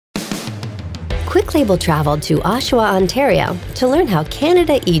Quick Label traveled to Oshawa, Ontario to learn how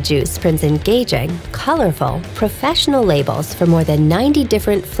Canada e-Juice prints engaging, colorful, professional labels for more than 90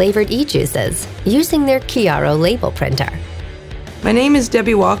 different flavored e-juices using their Kiaro label printer. My name is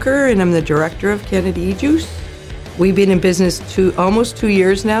Debbie Walker, and I'm the director of Canada e-Juice. We've been in business almost 2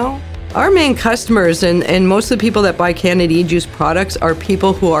 years now. Our main customers and most of the people that buy Canada e-Juice products are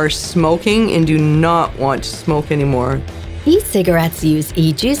people who are smoking and do not want to smoke anymore. E-cigarettes use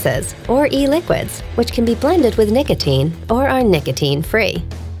e-juices or e-liquids, which can be blended with nicotine or are nicotine-free.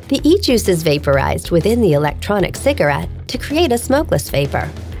 The e-juice is vaporized within the electronic cigarette to create a smokeless vapor,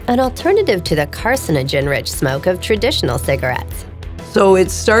 an alternative to the carcinogen-rich smoke of traditional cigarettes. So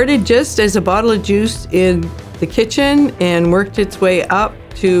it started just as a bottle of juice in the kitchen and worked its way up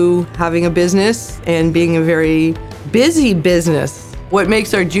to having a business and being a very busy business. What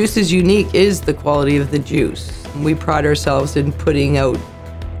makes our juices unique is the quality of the juice. We pride ourselves in putting out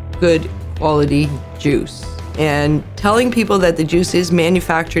good quality juice. And telling people that the juice is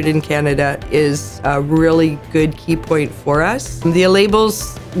manufactured in Canada is a really good key point for us. The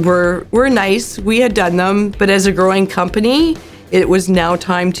labels were nice, we had done them, but as a growing company, it was now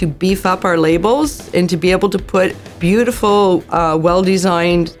time to beef up our labels and to be able to put beautiful,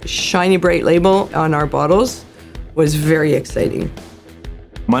 well-designed, shiny, bright label on our bottles was very exciting.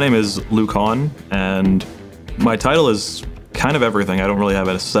 My name is Luke Hahn, and my title is kind of everything. I don't really have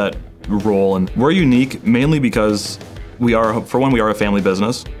a set role, and we're unique mainly because we are, for one, we are a family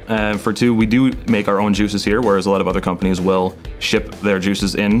business, and for two, we do make our own juices here, whereas a lot of other companies will ship their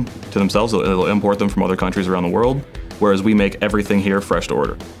juices in to themselves. They'll import them from other countries around the world, whereas we make everything here fresh to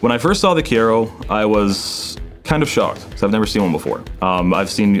order. When I first saw the Kiaro, I was kind of shocked, because I've never seen one before. I've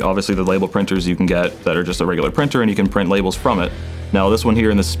seen, obviously, the label printers you can get that are just a regular printer, and you can print labels from it. Now, this one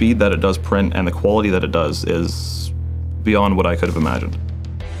here, and the speed that it does print and the quality that it does is beyond what I could have imagined.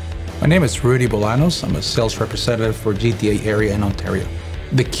 My name is Rudy Bolanos. I'm a sales representative for GTA area in Ontario.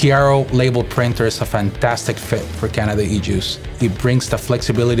 The Kiaro label printer is a fantastic fit for Canada e-Juice. It brings the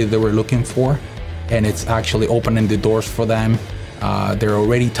flexibility that we're looking for, and it's actually opening the doors for them. They're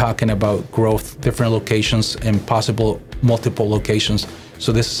already talking about growth, different locations, and possible multiple locations.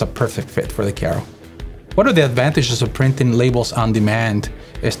 So this is a perfect fit for the Kiaro. One of the advantages of printing labels on demand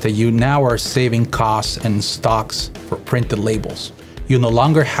is that you now are saving costs and stocks for printed labels. You no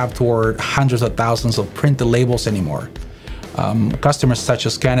longer have to order hundreds of thousands of printed labels anymore. Customers such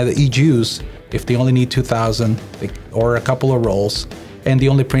as Canada e-Juice, if they only need 2,000, they order a couple of rolls, and they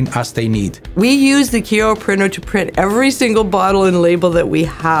only print as they need. We use the Kiaro printer to print every single bottle and label that we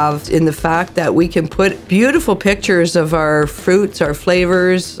have, in the fact that we can put beautiful pictures of our fruits, our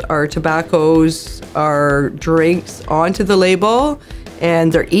flavors, our tobaccos, our drinks onto the label,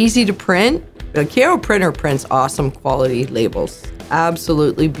 and they're easy to print. The Kiaro printer prints awesome quality labels.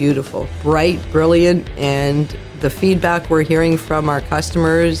 Absolutely beautiful, bright, brilliant, and the feedback we're hearing from our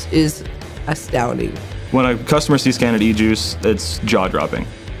customers is astounding. When a customer sees Canada e-Juice, it's jaw-dropping.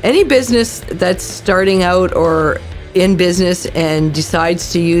 Any business that's starting out or in business and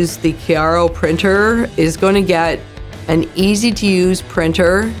decides to use the Kiaro printer is going to get an easy-to-use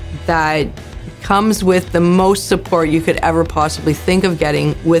printer that comes with the most support you could ever possibly think of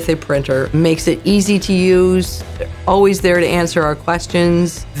getting with a printer. Makes it easy to use, always there to answer our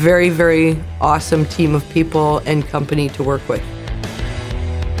questions. Very, very awesome team of people and company to work with.